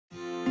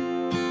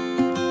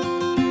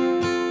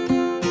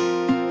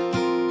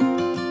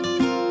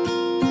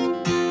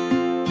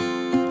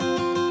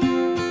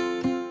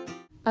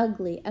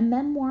Ugly, a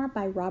memoir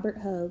by Robert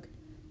Hogue.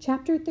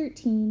 Chapter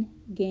 13,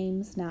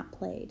 Games Not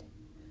Played.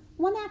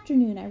 One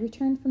afternoon I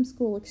returned from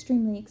school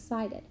extremely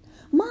excited.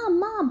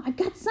 Mom, I've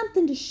got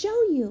something to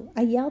show you,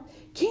 I yelled.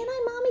 Can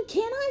I, Mommy,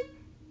 can I?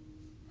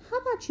 How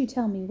about you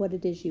tell me what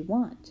it is you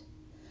want?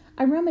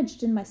 I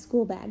rummaged in my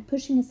school bag,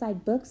 pushing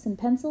aside books and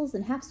pencils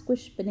and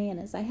half-squished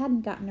bananas I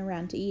hadn't gotten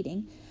around to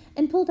eating,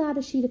 and pulled out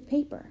a sheet of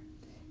paper.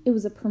 It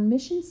was a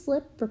permission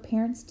slip for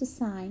parents to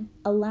sign,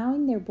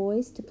 allowing their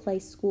boys to play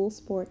school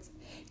sports.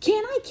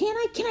 Can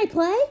I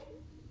play?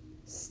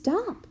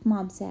 Stop,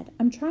 Mom said.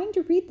 I'm trying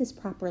to read this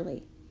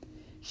properly.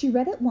 She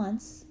read it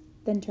once,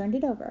 then turned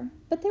it over,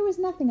 but there was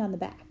nothing on the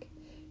back.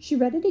 She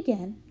read it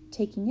again,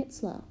 taking it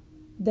slow,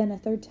 then a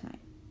third time.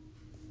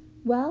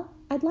 Well,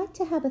 I'd like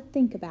to have a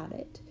think about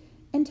it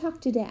and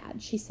talk to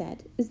Dad, she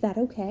said. Is that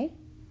okay?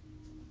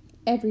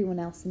 Everyone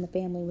else in the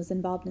family was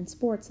involved in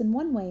sports in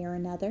one way or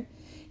another.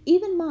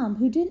 Even Mom,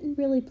 who didn't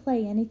really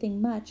play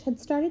anything much, had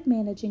started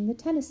managing the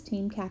tennis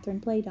team Catherine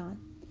played on.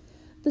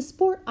 The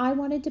sport I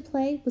wanted to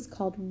play was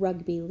called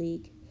rugby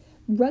league.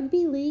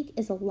 Rugby league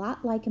is a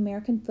lot like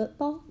American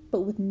football,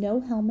 but with no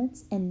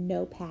helmets and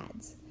no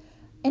pads,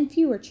 and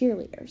fewer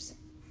cheerleaders.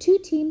 2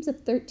 teams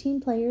of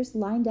 13 players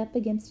lined up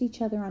against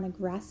each other on a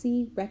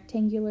grassy,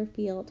 rectangular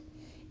field.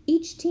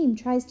 Each team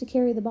tries to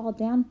carry the ball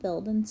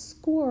downfield and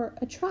score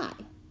a try,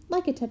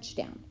 like a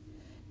touchdown.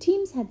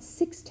 Teams had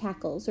 6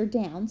 tackles or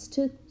downs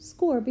to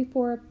score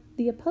before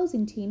the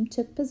opposing team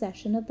took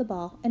possession of the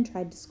ball and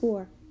tried to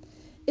score.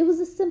 It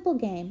was a simple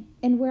game,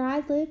 and where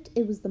I lived,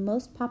 it was the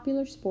most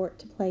popular sport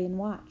to play and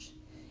watch.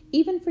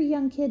 Even for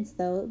young kids,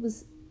 though, it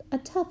was a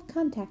tough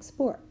contact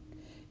sport.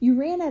 You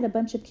ran at a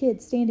bunch of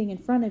kids standing in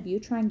front of you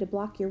trying to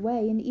block your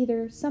way and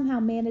either somehow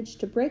managed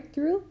to break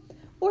through,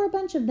 or a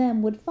bunch of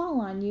them would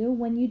fall on you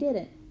when you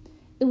didn't.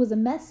 It was a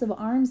mess of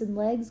arms and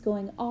legs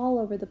going all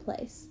over the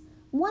place.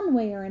 One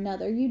way or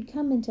another, you'd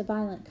come into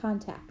violent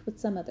contact with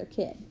some other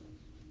kid.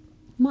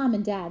 Mom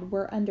and Dad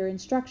were under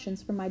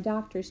instructions from my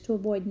doctors to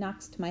avoid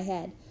knocks to my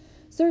head.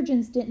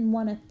 Surgeons didn't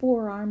want a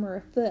forearm or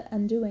a foot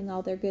undoing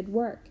all their good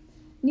work.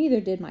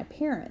 Neither did my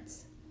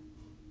parents.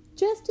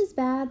 Just as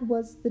bad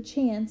was the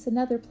chance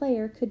another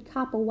player could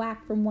cop a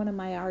whack from one of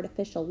my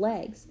artificial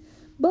legs.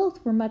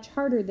 Both were much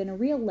harder than a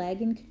real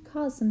leg and could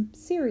cause some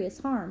serious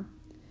harm.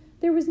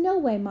 There was no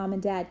way Mom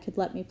and Dad could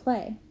let me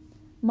play.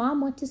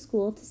 Mom went to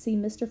school to see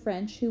Mr.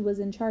 French, who was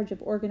in charge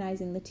of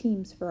organizing the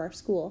teams for our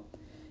school.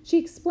 She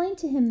explained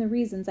to him the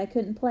reasons I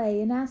couldn't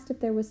play and asked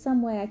if there was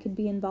some way I could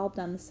be involved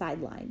on the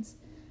sidelines.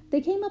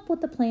 They came up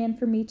with a plan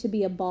for me to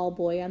be a ball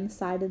boy on the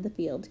side of the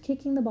field,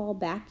 kicking the ball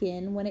back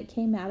in when it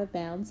came out of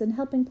bounds and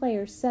helping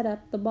players set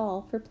up the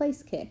ball for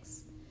place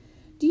kicks.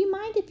 Do you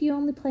mind if you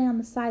only play on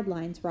the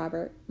sidelines,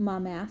 Robert?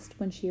 Mom asked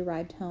when she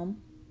arrived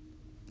home.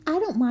 I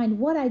don't mind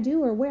what I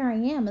do or where I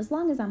am as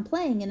long as I'm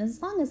playing and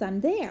as long as I'm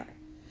there.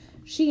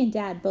 She and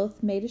Dad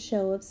both made a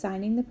show of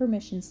signing the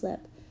permission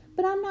slip,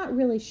 but I'm not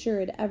really sure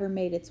it ever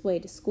made its way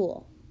to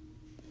school.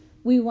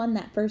 We won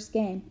that first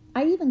game.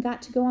 I even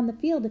got to go on the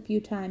field a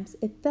few times.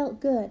 It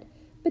felt good,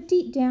 but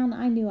deep down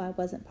I knew I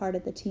wasn't part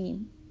of the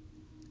team.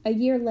 A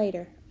year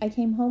later, I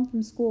came home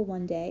from school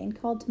one day and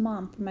called to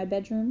Mom from my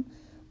bedroom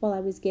while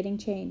I was getting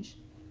changed,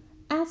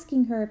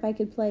 asking her if I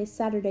could play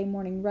Saturday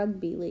morning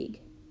rugby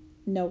league.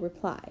 No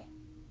reply.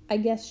 I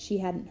guess she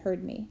hadn't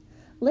heard me.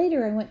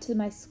 Later, I went to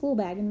my school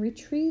bag and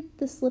retrieved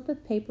the slip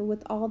of paper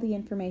with all the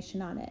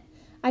information on it.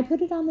 I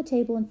put it on the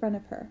table in front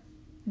of her.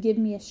 Give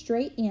me a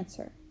straight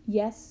answer,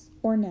 yes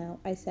or no,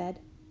 I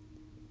said.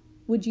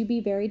 Would you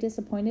be very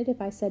disappointed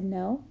if I said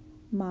no?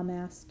 Mom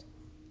asked.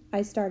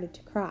 I started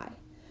to cry.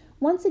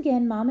 Once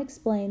again, Mom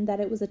explained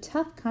that it was a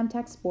tough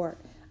contact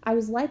sport. I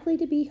was likely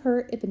to be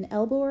hurt if an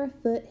elbow or a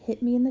foot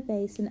hit me in the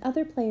face, and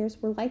other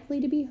players were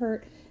likely to be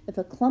hurt if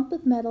a clump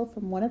of metal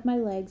from one of my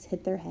legs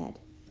hit their head.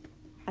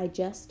 I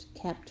just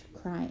kept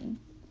crying.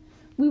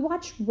 We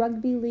watched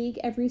rugby league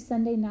every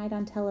Sunday night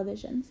on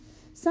television.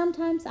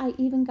 Sometimes I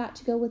even got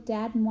to go with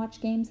Dad and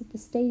watch games at the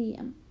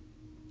stadium.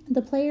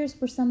 The players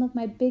were some of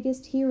my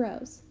biggest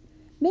heroes.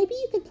 Maybe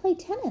you could play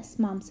tennis,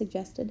 Mom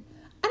suggested.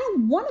 I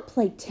don't want to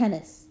play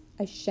tennis,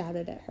 I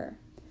shouted at her.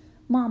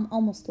 Mom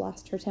almost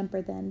lost her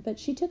temper then, but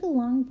she took a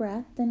long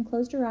breath, then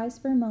closed her eyes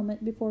for a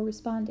moment before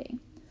responding.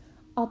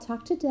 I'll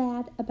talk to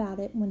Dad about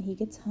it when he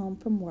gets home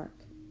from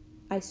work.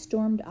 I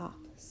stormed off,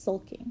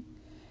 sulking.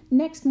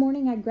 Next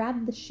morning, I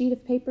grabbed the sheet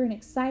of paper and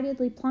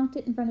excitedly plonked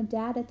it in front of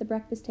Dad at the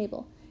breakfast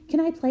table. Can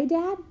I play,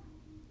 Dad?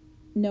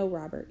 No,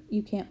 Robert,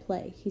 you can't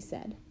play, he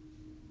said.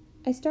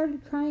 I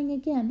started crying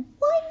again.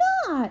 Why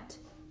not?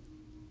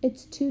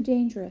 It's too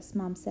dangerous,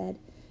 Mom said.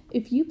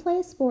 If you play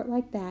a sport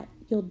like that,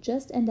 you'll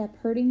just end up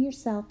hurting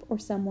yourself or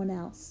someone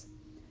else.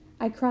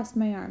 I crossed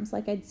my arms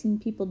like I'd seen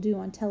people do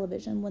on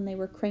television when they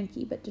were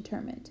cranky but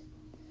determined.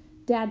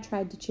 Dad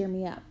tried to cheer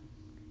me up.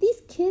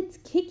 These kids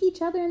kick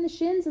each other in the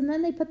shins and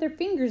then they put their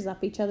fingers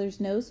up each other's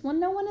nose when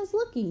no one is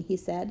looking, he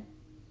said.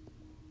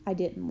 I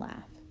didn't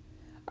laugh.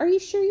 Are you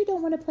sure you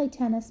don't want to play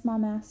tennis,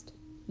 Mom asked.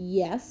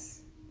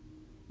 Yes.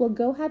 Well,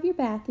 go have your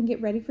bath and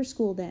get ready for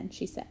school then,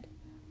 she said.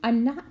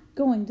 I'm not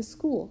going to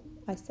school,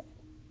 I said.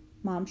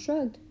 Mom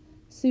shrugged.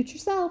 Suit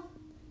yourself.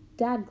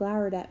 Dad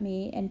glowered at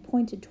me and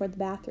pointed toward the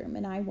bathroom,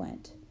 and I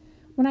went.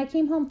 When I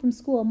came home from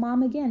school,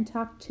 Mom again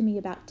talked to me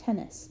about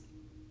tennis.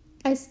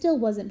 I still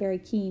wasn't very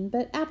keen,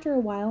 but after a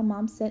while,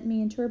 Mom sent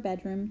me into her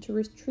bedroom to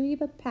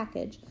retrieve a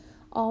package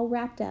all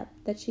wrapped up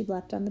that she'd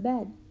left on the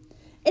bed.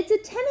 It's a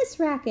tennis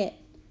racket!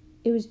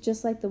 It was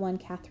just like the one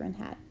Catherine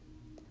had.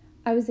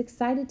 I was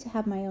excited to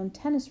have my own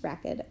tennis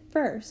racket at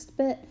first,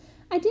 but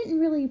I didn't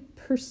really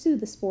pursue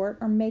the sport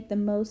or make the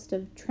most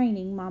of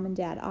training Mom and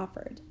Dad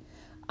offered.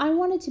 I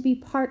wanted to be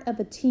part of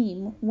a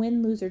team,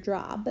 win, lose, or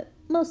draw, but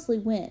mostly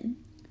win.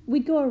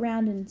 We'd go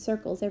around in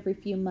circles every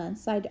few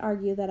months. I'd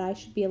argue that I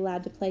should be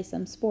allowed to play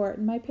some sport,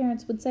 and my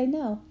parents would say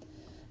no.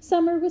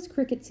 Summer was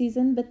cricket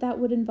season, but that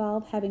would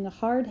involve having a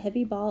hard,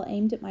 heavy ball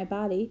aimed at my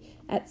body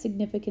at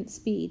significant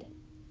speed.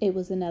 It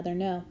was another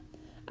no.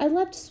 I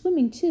loved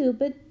swimming too,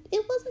 but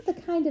it wasn't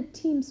the kind of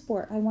team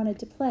sport I wanted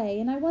to play,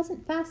 and I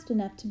wasn't fast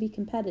enough to be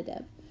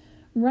competitive.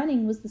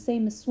 Running was the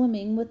same as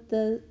swimming, with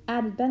the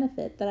added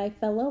benefit that I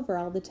fell over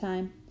all the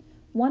time.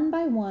 One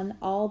by one,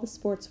 all the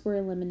sports were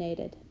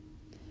eliminated.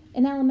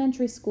 In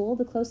elementary school,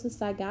 the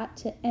closest I got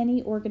to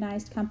any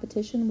organized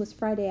competition was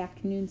Friday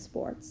afternoon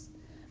sports.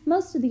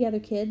 Most of the other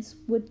kids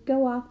would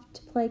go off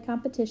to play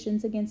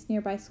competitions against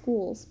nearby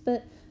schools,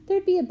 but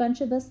there'd be a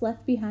bunch of us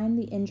left behind,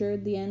 the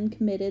injured, the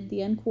uncommitted,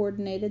 the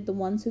uncoordinated, the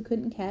ones who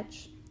couldn't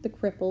catch, the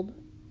crippled.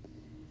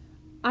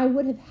 I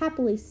would have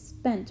happily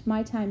spent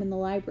my time in the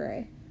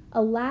library.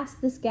 Alas,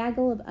 this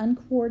gaggle of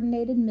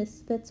uncoordinated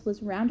misfits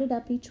was rounded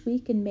up each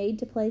week and made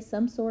to play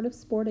some sort of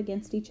sport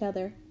against each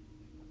other.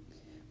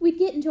 We'd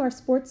get into our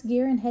sports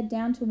gear and head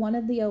down to one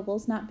of the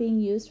ovals not being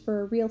used for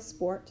a real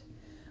sport.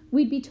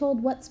 We'd be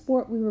told what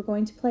sport we were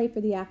going to play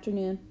for the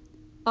afternoon.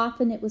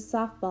 Often it was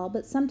softball,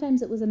 but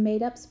sometimes it was a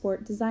made-up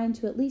sport designed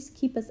to at least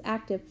keep us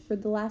active for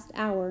the last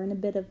hour and a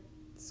bit of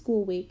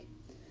school week.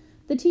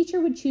 The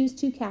teacher would choose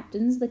 2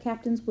 captains. The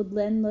captains would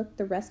then look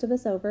the rest of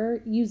us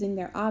over, using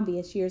their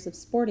obvious years of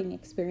sporting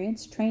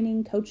experience,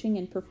 training, coaching,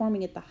 and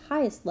performing at the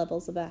highest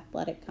levels of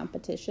athletic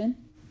competition,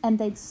 and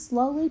they'd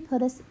slowly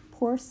put us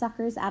poor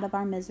suckers out of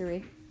our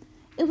misery.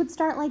 It would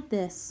start like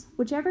this.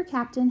 Whichever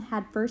captain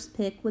had first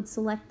pick would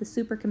select the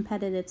super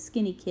competitive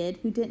skinny kid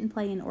who didn't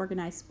play an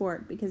organized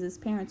sport because his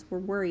parents were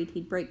worried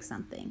he'd break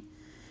something.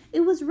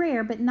 It was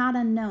rare but not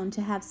unknown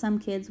to have some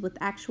kids with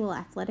actual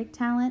athletic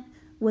talent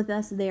with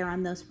us there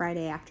on those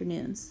Friday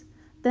afternoons.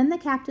 Then the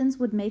captains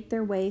would make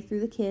their way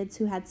through the kids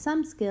who had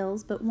some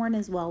skills but weren't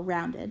as well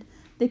rounded,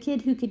 the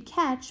kid who could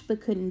catch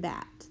but couldn't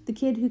bat, the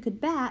kid who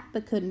could bat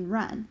but couldn't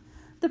run.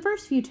 The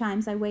first few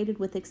times I waited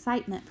with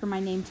excitement for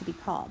my name to be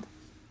called.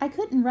 I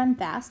couldn't run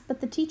fast,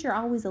 but the teacher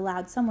always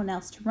allowed someone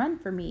else to run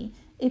for me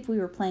if we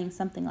were playing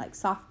something like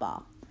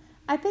softball.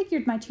 I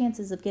figured my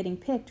chances of getting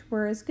picked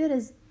were as good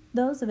as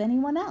those of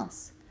anyone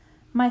else.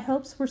 My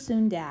hopes were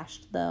soon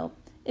dashed, though.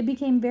 It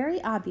became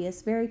very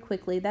obvious very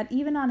quickly that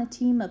even on a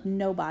team of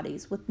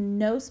nobodies with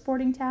no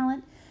sporting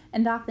talent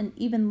and often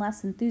even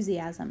less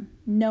enthusiasm,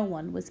 no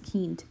one was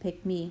keen to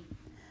pick me.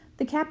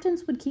 The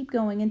captains would keep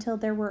going until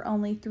there were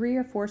only 3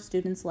 or 4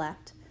 students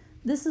left.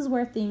 This is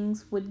where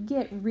things would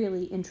get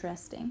really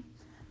interesting.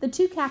 The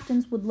 2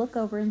 captains would look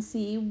over and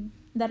see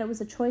that it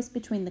was a choice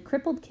between the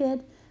crippled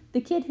kid,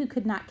 the kid who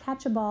could not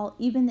catch a ball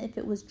even if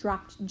it was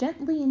dropped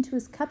gently into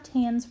his cupped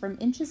hands from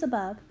inches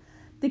above,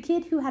 the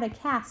kid who had a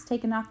cast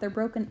taken off their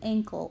broken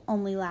ankle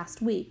only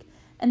last week,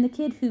 and the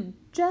kid who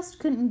just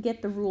couldn't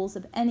get the rules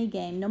of any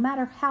game no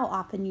matter how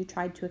often you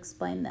tried to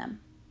explain them.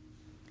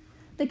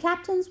 The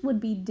captains would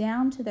be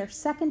down to their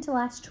second to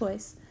last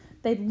choice.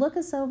 They'd look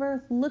us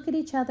over, look at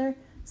each other,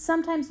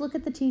 sometimes look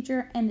at the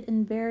teacher, and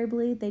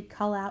invariably they'd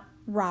call out,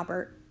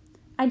 "Robert."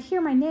 I'd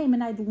hear my name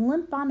and I'd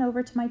limp on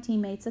over to my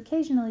teammates,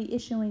 occasionally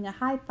issuing a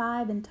high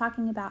five and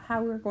talking about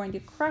how we were going to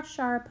crush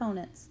our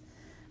opponents.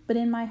 But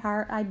in my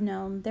heart I'd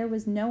known there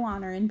was no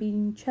honor in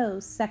being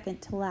chose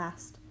second to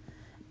last.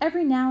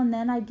 Every now and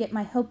then I'd get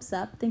my hopes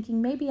up,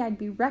 thinking maybe I'd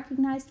be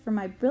recognized for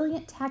my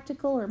brilliant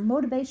tactical or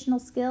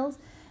motivational skills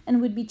and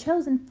would be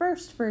chosen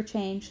first for a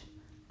change.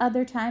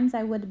 Other times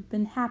I would have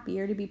been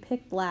happier to be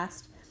picked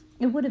last.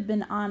 It would have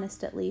been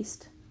honest at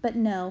least. But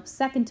no,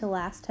 second to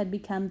last had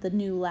become the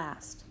new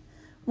last.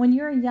 When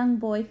you're a young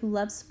boy who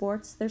loves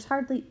sports, there's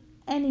hardly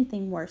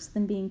anything worse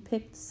than being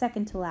picked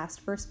second to last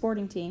for a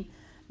sporting team,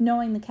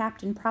 knowing the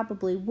captain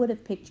probably would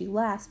have picked you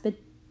last, but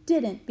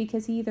didn't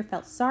because he either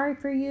felt sorry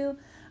for you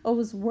or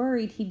was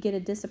worried he'd get a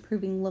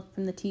disapproving look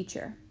from the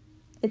teacher.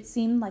 It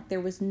seemed like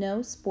there was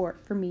no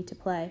sport for me to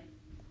play.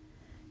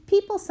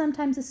 People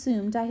sometimes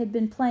assumed I had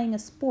been playing a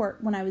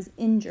sport when I was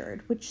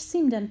injured, which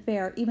seemed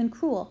unfair, even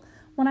cruel,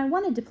 when I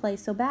wanted to play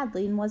so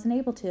badly and wasn't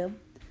able to.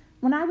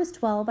 When I was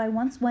 12, I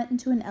once went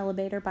into an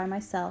elevator by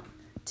myself.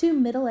 2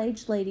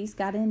 middle-aged ladies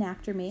got in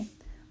after me.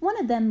 One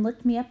of them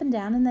looked me up and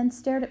down and then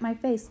stared at my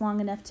face long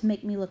enough to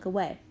make me look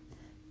away.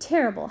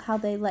 "Terrible how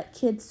they let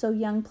kids so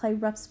young play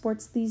rough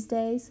sports these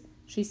days,"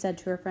 she said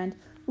to her friend.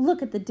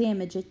 "Look at the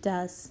damage it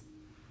does."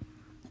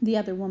 The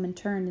other woman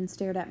turned and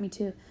stared at me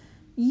too.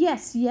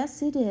 Yes,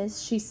 it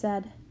is," she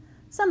said.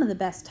 Some of the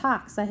best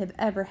talks I have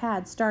ever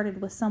had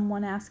started with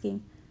someone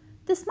asking,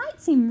 "This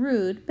might seem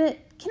rude, but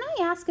can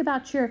I ask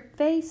about your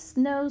face,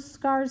 nose,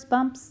 scars,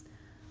 bumps?"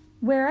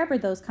 Wherever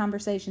those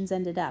conversations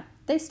ended up,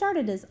 they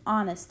started as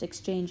honest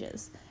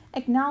exchanges.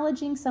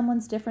 Acknowledging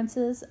someone's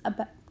differences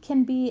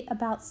can be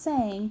about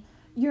saying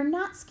you're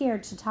not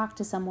scared to talk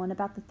to someone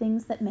about the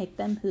things that make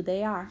them who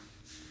they are.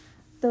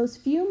 Those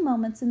few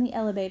moments in the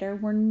elevator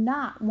were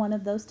not one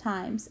of those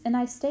times, and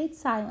I stayed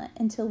silent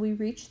until we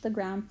reached the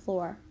ground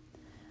floor.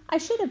 I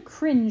should have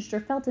cringed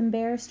or felt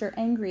embarrassed or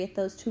angry at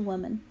those two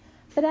women,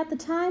 but at the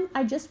time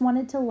I just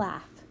wanted to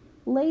laugh.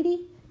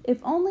 Lady,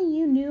 if only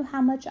you knew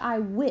how much I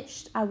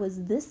wished I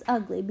was this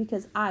ugly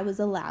because I was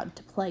allowed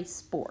to play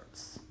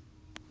sports.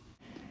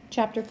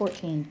 Chapter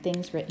 14,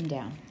 Things Written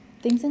Down.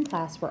 Things in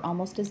class were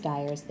almost as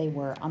dire as they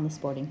were on the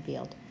sporting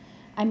field.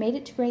 I made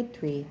it to grade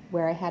 3,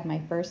 where I had my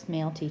first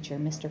male teacher,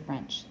 Mr.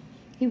 French.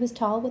 He was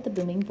tall with a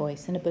booming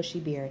voice and a bushy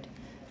beard.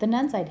 The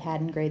nuns I'd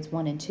had in grades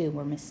 1 and 2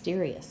 were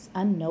mysterious,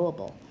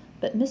 unknowable,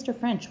 but Mr.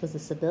 French was a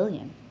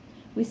civilian.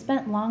 We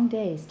spent long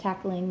days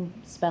tackling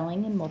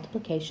spelling and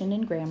multiplication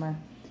and grammar,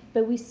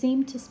 but we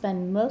seemed to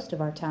spend most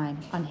of our time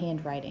on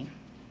handwriting.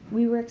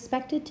 We were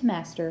expected to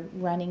master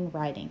running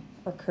writing,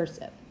 or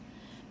cursive.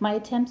 My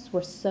attempts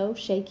were so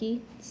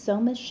shaky,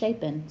 so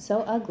misshapen,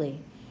 so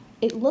ugly,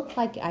 it looked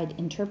like I'd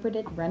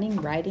interpreted running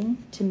writing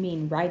to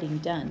mean writing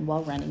done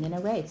while running in a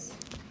race.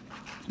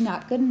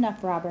 "Not good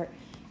enough, Robert.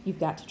 You've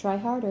got to try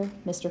harder,"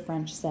 Mr.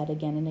 French said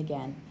again and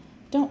again.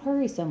 "Don't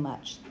hurry so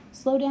much.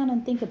 Slow down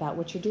and think about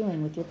what you're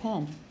doing with your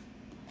pen."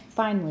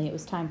 Finally, it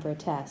was time for a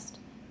test.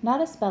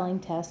 Not a spelling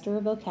test or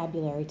a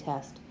vocabulary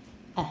test,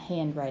 a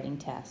handwriting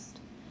test.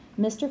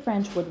 Mr.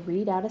 French would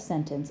read out a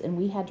sentence, and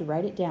we had to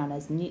write it down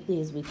as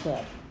neatly as we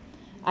could.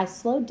 I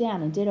slowed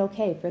down and did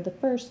okay for the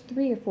first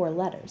 3 or 4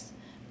 letters,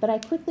 but I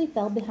quickly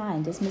fell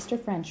behind as Mr.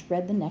 French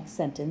read the next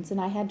sentence,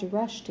 and I had to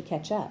rush to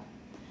catch up.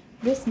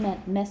 This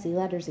meant messy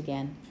letters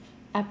again.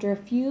 After a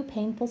few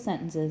painful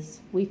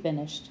sentences, we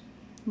finished.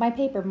 My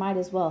paper might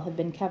as well have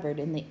been covered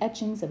in the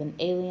etchings of an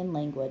alien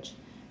language,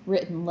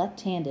 written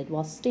left-handed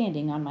while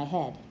standing on my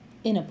head,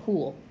 in a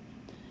pool.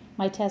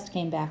 My test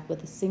came back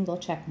with a single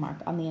check mark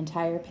on the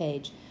entire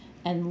page,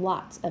 and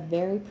lots of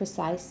very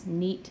precise,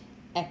 neat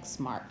X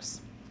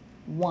marks.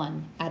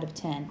 1 out of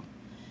 10.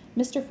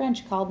 Mr.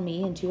 French called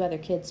me and 2 other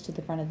kids to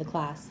the front of the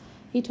class.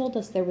 He told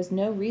us there was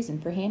no reason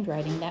for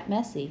handwriting that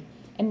messy,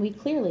 and we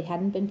clearly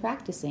hadn't been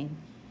practicing.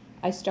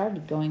 I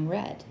started going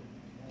red.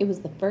 It was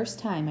the first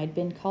time I'd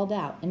been called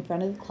out in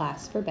front of the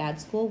class for bad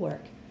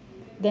schoolwork.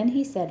 Then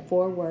he said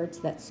 4 words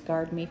that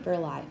scarred me for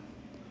life.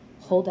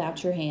 "Hold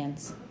out your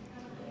hands."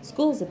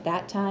 Schools at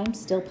that time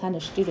still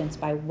punished students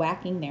by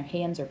whacking their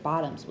hands or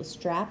bottoms with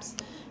straps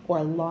or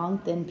a long,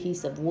 thin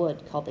piece of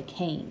wood called a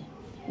cane.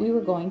 We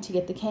were going to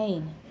get the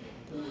cane.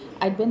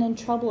 I'd been in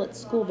trouble at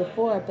school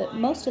before, but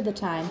most of the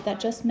time that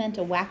just meant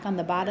a whack on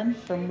the bottom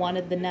from one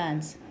of the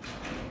nuns.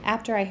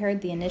 After I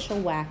heard the initial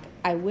whack,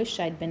 I wished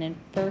I'd been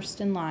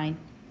first in line.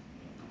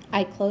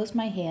 I closed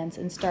my hands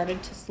and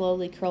started to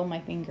slowly curl my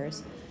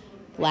fingers.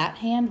 "Flat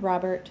hand,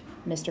 Robert,"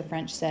 Mr.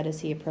 French said as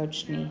he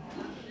approached me.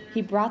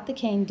 He brought the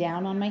cane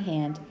down on my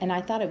hand, and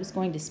I thought it was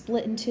going to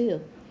split in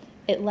 2.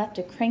 It left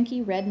a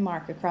cranky red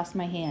mark across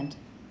my hand,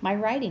 my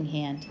writing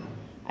hand.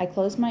 I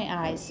closed my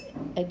eyes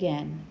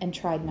again and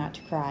tried not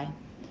to cry.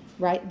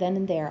 Right then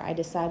and there, I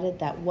decided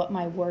that what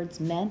my words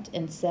meant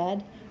and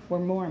said were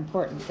more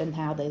important than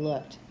how they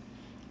looked.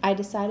 I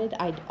decided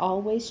I'd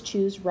always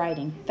choose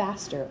writing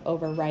faster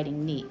over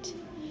writing neat.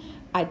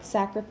 I'd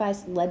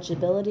sacrifice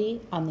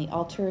legibility on the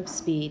altar of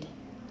speed.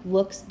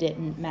 Looks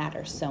didn't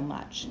matter so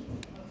much.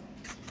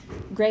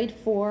 Grade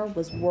 4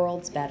 was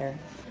worlds better.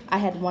 I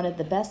had one of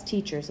the best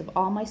teachers of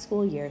all my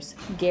school years,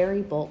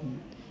 Gary Bolton.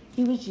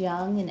 He was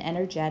young and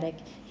energetic.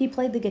 He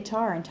played the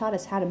guitar and taught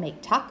us how to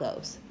make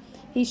tacos.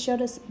 He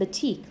showed us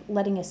batik,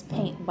 letting us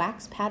paint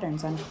wax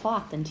patterns on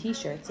cloth and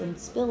t-shirts and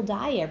spill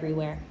dye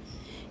everywhere.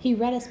 He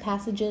read us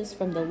passages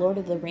from The Lord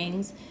of the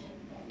Rings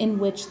in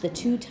which the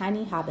 2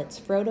 tiny hobbits,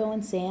 Frodo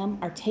and Sam,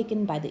 are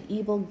taken by the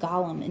evil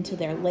Gollum into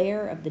their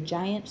lair of the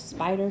giant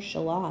spider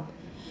Shelob.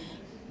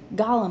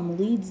 Gollum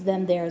leads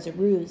them there as a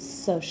ruse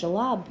so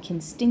Shelob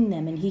can sting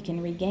them and he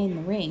can regain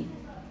the ring.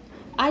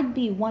 I'd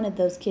be one of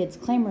those kids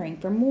clamoring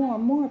for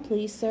more,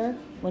 please, sir,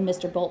 when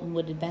Mr. Bolton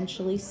would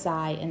eventually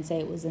sigh and say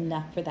it was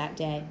enough for that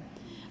day.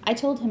 I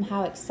told him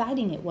how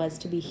exciting it was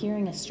to be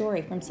hearing a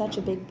story from such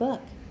a big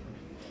book.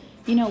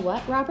 "You know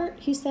what, Robert?"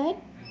 he said.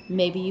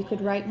 "Maybe you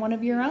could write one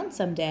of your own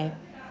someday."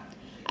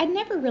 I'd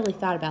never really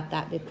thought about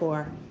that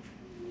before.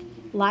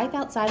 Life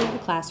outside of the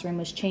classroom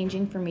was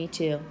changing for me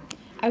too.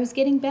 I was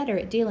getting better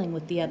at dealing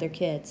with the other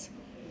kids.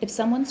 If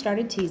someone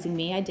started teasing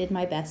me, I did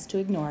my best to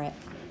ignore it.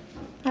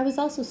 I was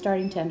also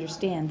starting to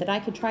understand that I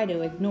could try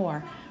to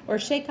ignore or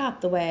shake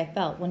off the way I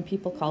felt when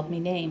people called me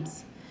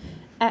names.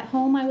 At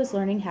home, I was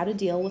learning how to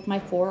deal with my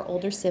 4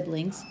 older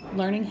siblings,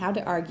 learning how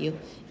to argue,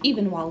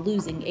 even while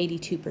losing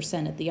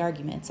 82% of the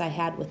arguments I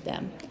had with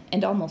them,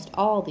 and almost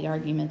all the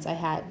arguments I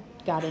had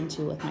got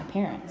into with my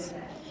parents.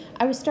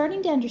 I was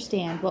starting to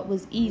understand what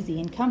was easy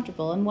and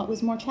comfortable and what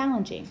was more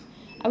challenging.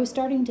 I was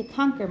starting to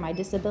conquer my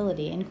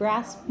disability and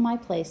grasp my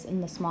place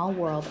in the small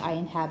world I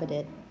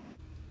inhabited.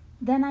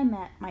 Then I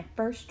met my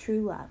first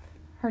true love.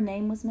 Her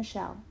name was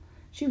Michelle.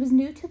 She was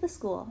new to the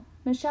school.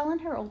 Michelle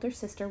and her older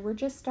sister were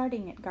just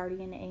starting at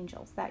Guardian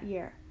Angels that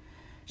year.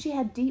 She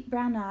had deep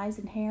brown eyes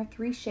and hair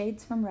 3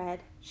 shades from red.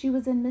 She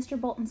was in Mr.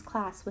 Bolton's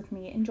class with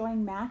me,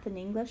 enjoying math and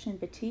English and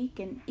batik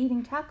and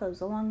eating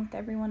tacos along with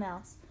everyone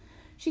else.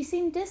 She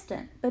seemed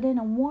distant, but in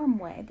a warm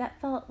way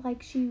that felt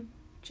like she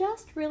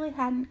just really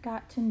hadn't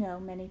got to know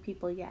many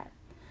people yet.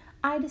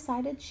 I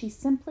decided she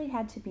simply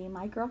had to be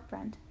my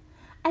girlfriend.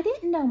 I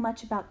didn't know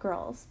much about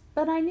girls,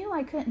 but I knew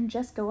I couldn't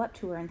just go up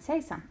to her and say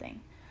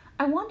something.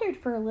 I wondered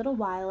for a little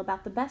while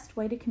about the best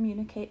way to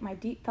communicate my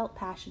deep-felt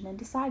passion and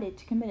decided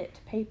to commit it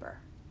to paper.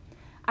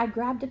 I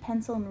grabbed a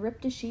pencil and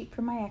ripped a sheet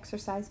from my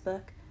exercise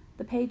book.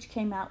 The page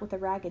came out with a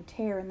ragged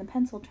tear and the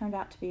pencil turned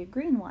out to be a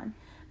green one,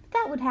 but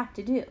that would have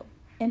to do.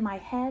 In my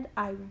head,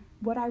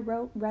 what I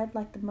wrote read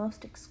like the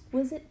most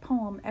exquisite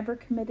poem ever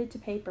committed to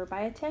paper by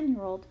a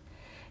 10-year-old.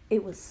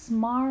 It was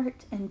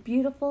smart and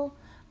beautiful,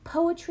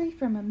 poetry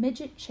from a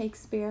midget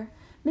Shakespeare.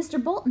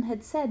 Mr. Bolton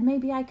had said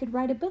maybe I could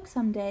write a book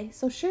someday,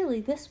 so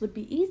surely this would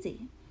be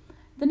easy.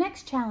 The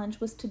next challenge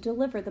was to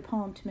deliver the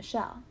poem to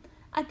Michelle.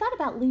 I thought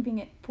about leaving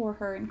it for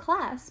her in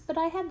class, but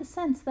I had the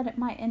sense that it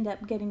might end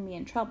up getting me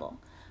in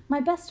trouble. My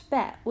best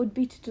bet would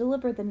be to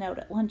deliver the note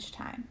at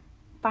lunchtime.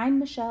 Find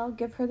Michelle,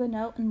 give her the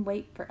note, and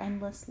wait for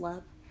endless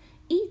love.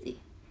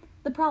 Easy.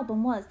 The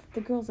problem was that the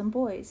girls and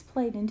boys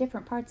played in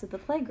different parts of the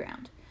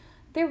playground.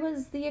 There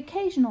was the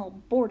occasional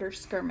border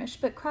skirmish,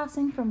 but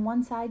crossing from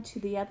one side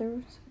to the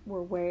others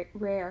were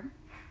rare.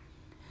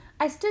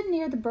 I stood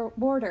near the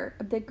border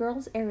of the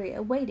girls'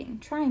 area waiting,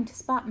 trying to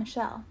spot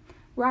Michelle.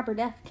 Robert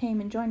F.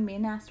 came and joined me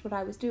and asked what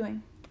I was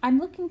doing. "I'm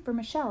looking for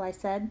Michelle," I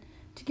said,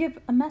 "to give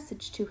a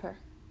message to her."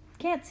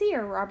 "Can't see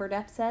her," Robert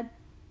F. said.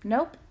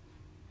 "Nope."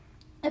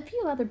 A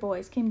few other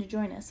boys came to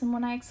join us, and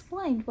when I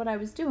explained what I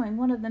was doing,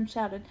 one of them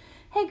shouted,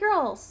 "Hey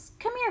girls,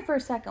 come here for a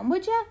second,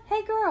 would ya?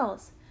 Hey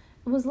girls!"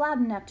 It was loud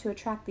enough to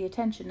attract the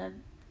attention,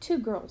 and 2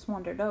 girls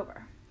wandered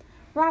over.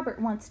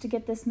 "Robert wants to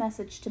get this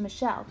message to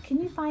Michelle.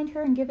 Can you find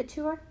her and give it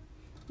to her?"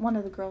 One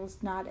of the girls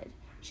nodded.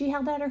 She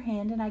held out her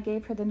hand, and I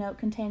gave her the note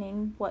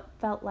containing what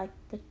felt like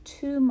the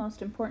 2 most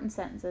important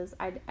sentences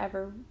I'd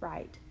ever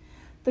write.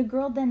 The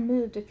girl then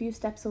moved a few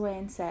steps away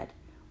and said,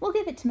 "We'll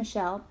give it to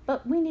Michelle,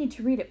 but we need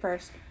to read it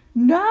first."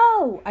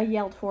 "No!" I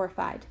yelled,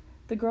 horrified.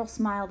 The girl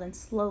smiled and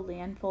slowly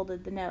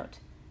unfolded the note.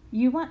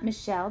 "You want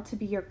Michelle to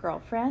be your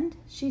girlfriend?"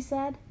 she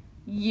said.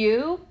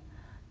 "You?"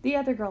 The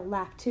other girl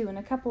laughed too, and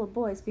a couple of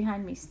boys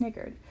behind me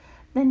snickered.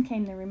 Then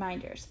came the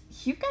reminders.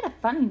 "You've got a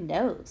funny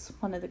nose,"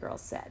 one of the girls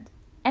said.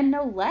 "And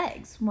no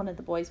legs," one of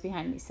the boys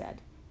behind me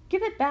said.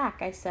 "Give it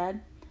back," I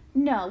said.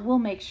 "No, we'll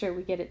make sure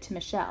we get it to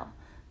Michelle."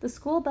 The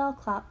school bell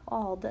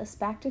called us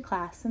back to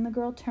class, and the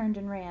girl turned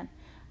and ran.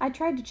 I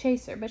tried to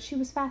chase her, but she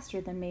was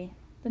faster than me.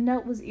 The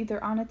note was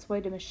either on its way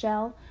to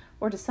Michelle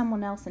or to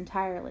someone else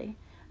entirely.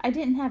 I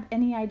didn't have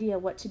any idea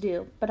what to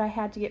do, but I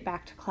had to get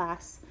back to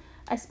class.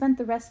 I spent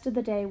the rest of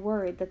the day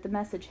worried that the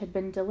message had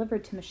been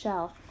delivered to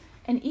Michelle,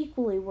 and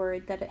equally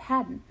worried that it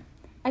hadn't.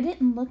 I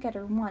didn't look at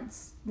her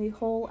once the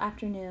whole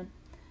afternoon.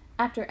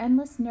 After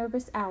endless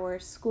nervous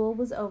hours, school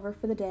was over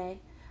for the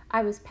day.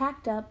 I was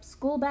packed up,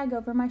 school bag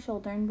over my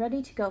shoulder, and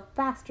ready to go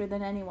faster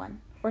than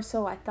anyone, or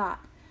so I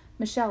thought.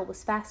 Michelle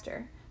was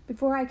faster.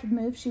 Before I could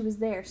move, she was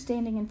there,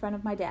 standing in front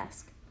of my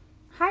desk.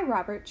 "Hi,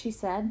 Robert," she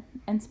said,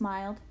 and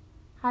smiled.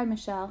 "Hi,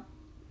 Michelle,"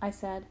 I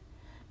said.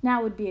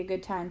 Now would be a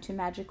good time to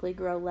magically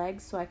grow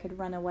legs so I could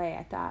run away,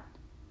 I thought.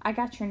 "I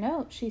got your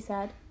note," she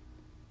said.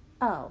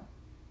 "Oh."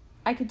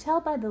 I could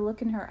tell by the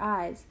look in her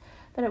eyes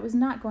that it was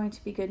not going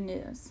to be good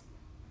news.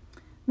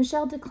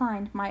 Michelle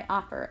declined my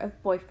offer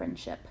of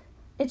boyfriendship.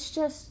 "It's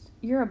just,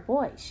 you're a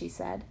boy," she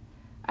said.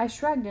 I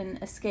shrugged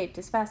and escaped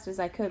as fast as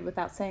I could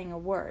without saying a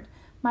word.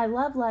 My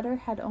love letter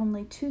had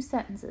only 2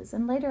 sentences,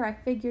 and later I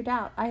figured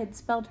out I had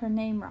spelled her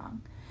name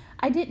wrong.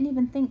 I didn't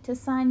even think to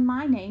sign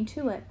my name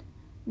to it.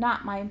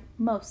 Not my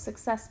most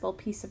successful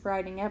piece of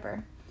writing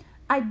ever.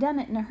 I'd done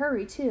it in a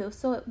hurry, too,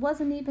 so it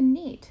wasn't even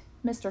neat.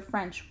 Mr.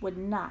 French would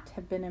not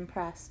have been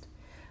impressed.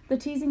 The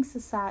teasing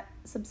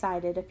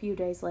subsided a few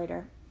days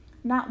later.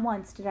 Not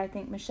once did I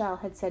think Michelle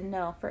had said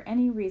no for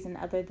any reason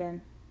other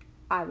than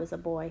I was a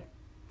boy.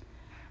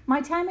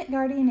 My time at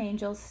Guardian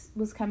Angels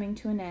was coming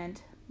to an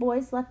end.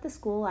 Boys left the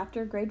school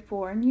after grade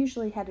 4 and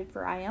usually headed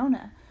for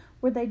Iona,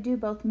 where they'd do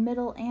both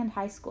middle and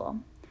high school.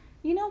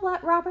 "You know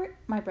what, Robert?"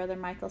 my brother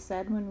Michael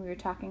said when we were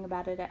talking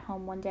about it at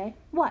home one day.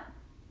 "What?"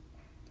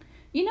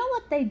 "You know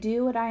what they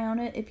do at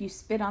Iona if you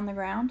spit on the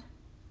ground?"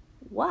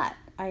 "What?"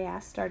 I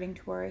asked, starting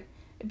to worry.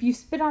 "If you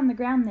spit on the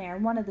ground there,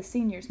 one of the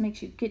seniors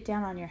makes you get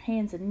down on your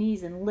hands and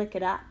knees and lick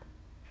it up."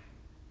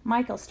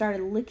 Michael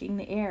started licking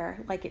the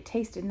air like it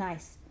tasted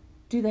nice.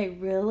 "Do they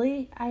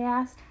really?" I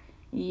asked.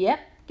 "Yep,"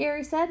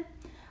 Gary said.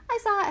 "I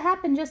saw it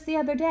happen just the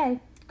other day.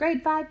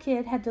 Grade 5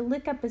 kid had to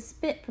lick up his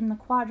spit from the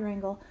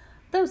quadrangle.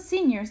 Those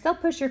seniors, they'll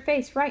push your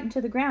face right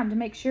into the ground to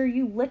make sure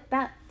you lick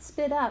that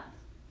spit up.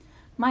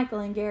 Michael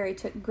and Gary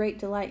took great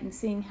delight in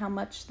seeing how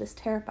much this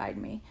terrified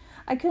me.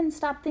 I couldn't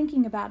stop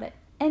thinking about it.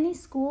 Any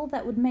school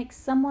that would make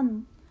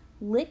someone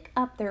lick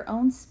up their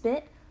own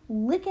spit,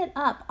 lick it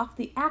up off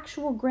the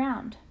actual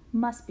ground,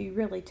 must be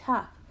really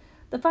tough.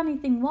 The funny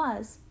thing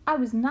was, I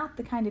was not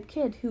the kind of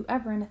kid who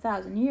ever in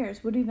 1,000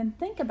 years would even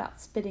think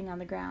about spitting on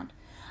the ground.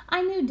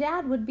 I knew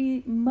Dad would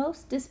be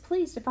most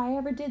displeased if I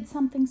ever did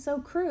something so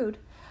crude.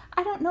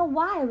 I don't know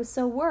why I was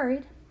so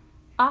worried.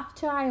 Off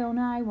to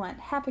Iona I went,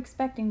 half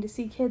expecting to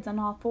see kids on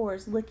all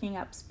fours licking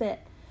up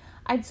spit.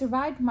 I'd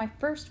survived my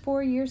first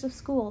 4 years of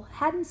school,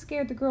 hadn't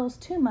scared the girls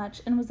too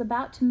much, and was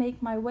about to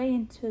make my way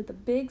into the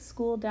big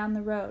school down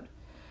the road.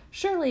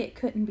 Surely it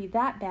couldn't be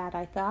that bad,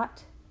 I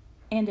thought.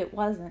 And it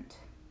wasn't.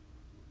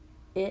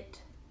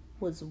 It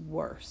was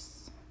worse.